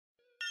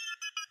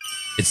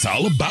It's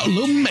all about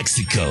Little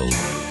Mexico.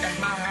 That's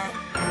my hoe.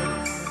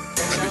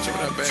 Bitch, you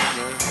that bad,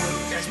 man.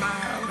 That's my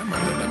hoe. That's my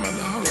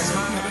little hoe. That's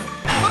my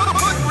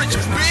hoe. Rich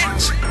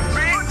bitch.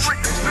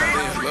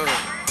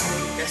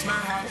 That's my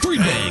hoe. Three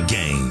bad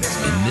gangs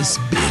in this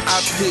bitch. I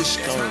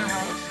pished on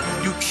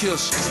you. You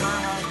kissed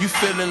her. You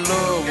fell in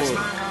love with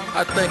her.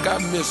 I think I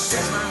miss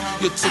her.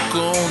 You took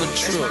her on a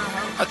trip.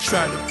 I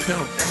tried to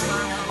pimp her.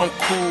 I'm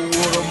cool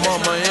with her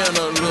mama and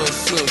her little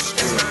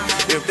sister.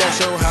 If that's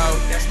your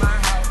house,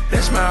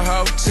 that's my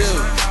hoe too.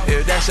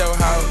 If that's your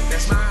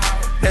house,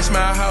 that's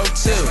my hoe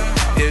too.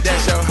 If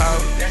that's your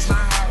house,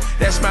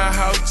 that's my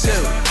hoe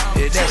too.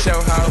 If that's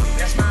your house,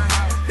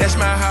 that's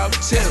my hoe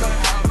too.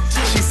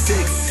 She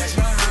sexy,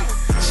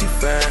 she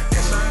fine.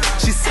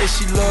 She say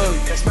she love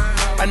you,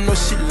 I know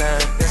she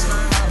lying.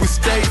 We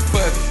stay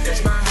fucking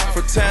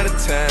from time to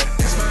time.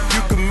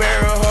 You can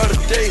marry her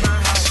today,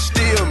 she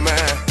still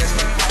mine.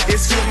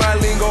 Excuse my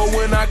lingo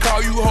when I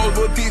call you hoes,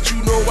 but bitch,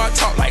 you know I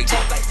talk like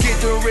that. Get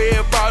the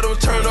red bottom,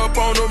 turn up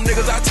on them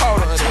niggas, I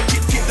taught her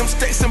that. Get them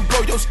stakes and blow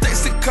your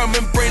stakes and come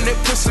and bring that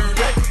pussy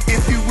back.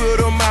 If you will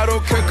them, I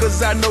don't care, cause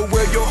I know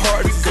where your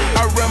heart is.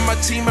 I run my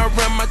team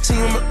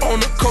on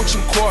the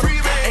coaching quarter.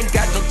 Ain't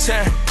got no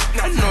time,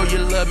 I know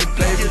you love me,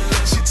 baby.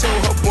 She told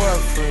her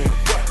boyfriend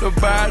to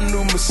buy a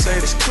new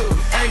Mercedes.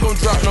 I ain't gon'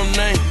 drop no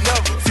name,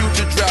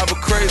 future driver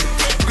crazy.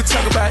 We can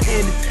talk about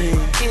anything,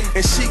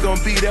 and she gon'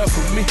 be there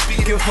for me.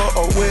 Give her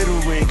a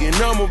wedding ring, and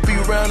I'ma be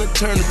around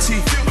eternity.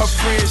 Her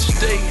friends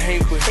they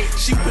hate, but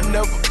she would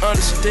never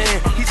understand.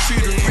 He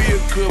treat her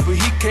real good, but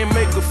he can't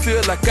make her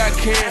feel like I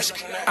can.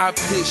 I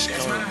pished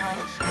on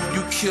her,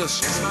 you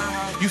kissed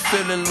her, you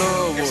fell in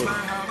love with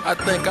her. I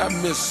think I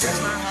miss her.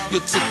 You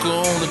took her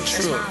on a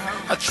trip.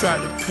 I tried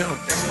to pimp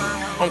her.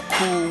 I'm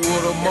cool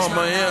with her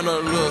mama and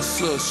her little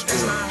sister.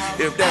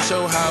 If that's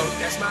your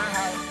house,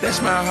 that's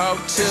my hoe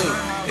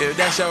too. If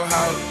that's your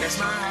house,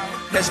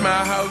 that's my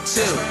hoe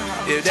too.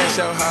 If that's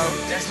your house,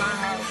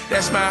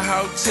 that's my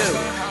hoe too.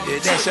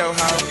 If that's your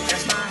house,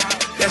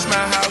 that's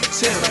my hoe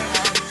too.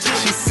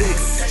 She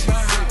sexy,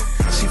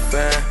 she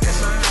fine.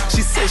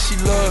 She say she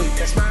love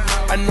you,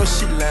 I know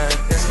she lying.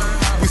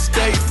 We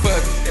stay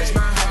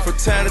fucking from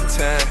time to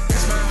time.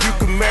 You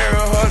can marry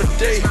her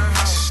today,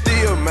 she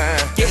still mine.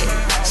 Yeah,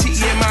 she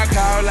in my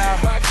call out,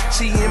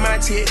 she in my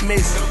text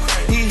message.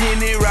 He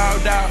hitting it raw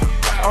dog,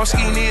 I'm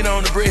skinny it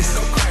on the breast.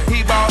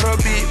 He bought her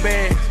big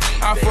bag,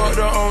 I fucked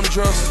her on the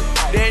dresser.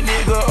 That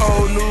nigga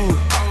old news,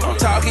 I'm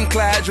talking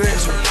Clyde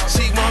dresser.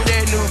 She want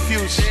that new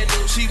future,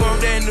 she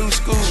want that new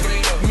school.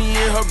 Me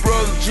and her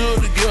brother Jill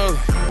together,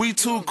 we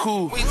too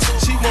cool.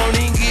 She won't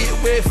even get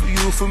wet for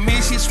you, for me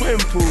she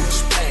swimming pool.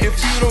 If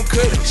you don't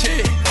cut a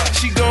check,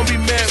 she gon' be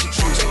mad with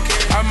you.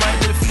 I might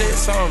just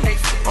flex on her,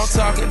 I'm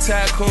talking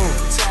tycoon.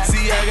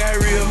 See I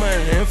got real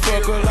money and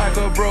fuck her like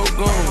a broke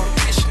goon.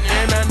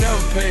 And I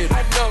never paid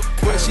her,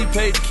 but she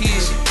paid the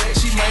kids.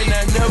 She might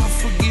not never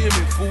forgive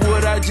me for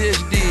what I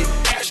just did.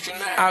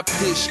 I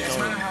pished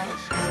on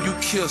her, you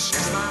kissed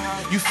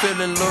her, you fell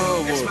in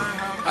love with her.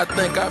 I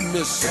think I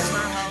miss her.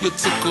 You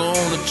took her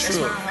on a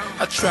trip,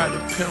 I tried to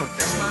pimp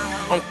her.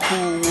 I'm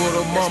cool with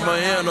her mama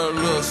and her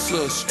little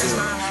sister.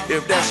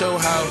 If that's your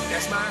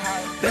house,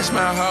 that's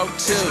my hoe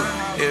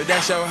too. If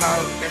that's your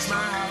house,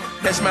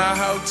 that's my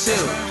hoe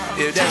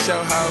too. If that's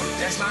your house,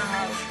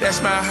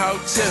 that's my hoe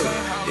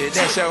too. If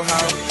that's your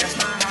house,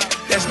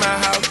 that's my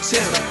hoe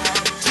too.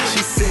 She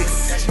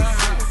sexy,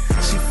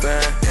 she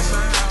fine.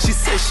 She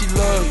say she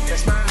love you,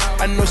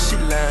 I know she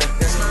lying.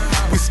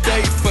 We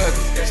stay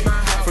fucking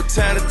from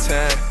time to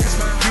time.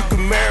 You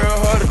can marry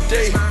her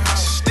today,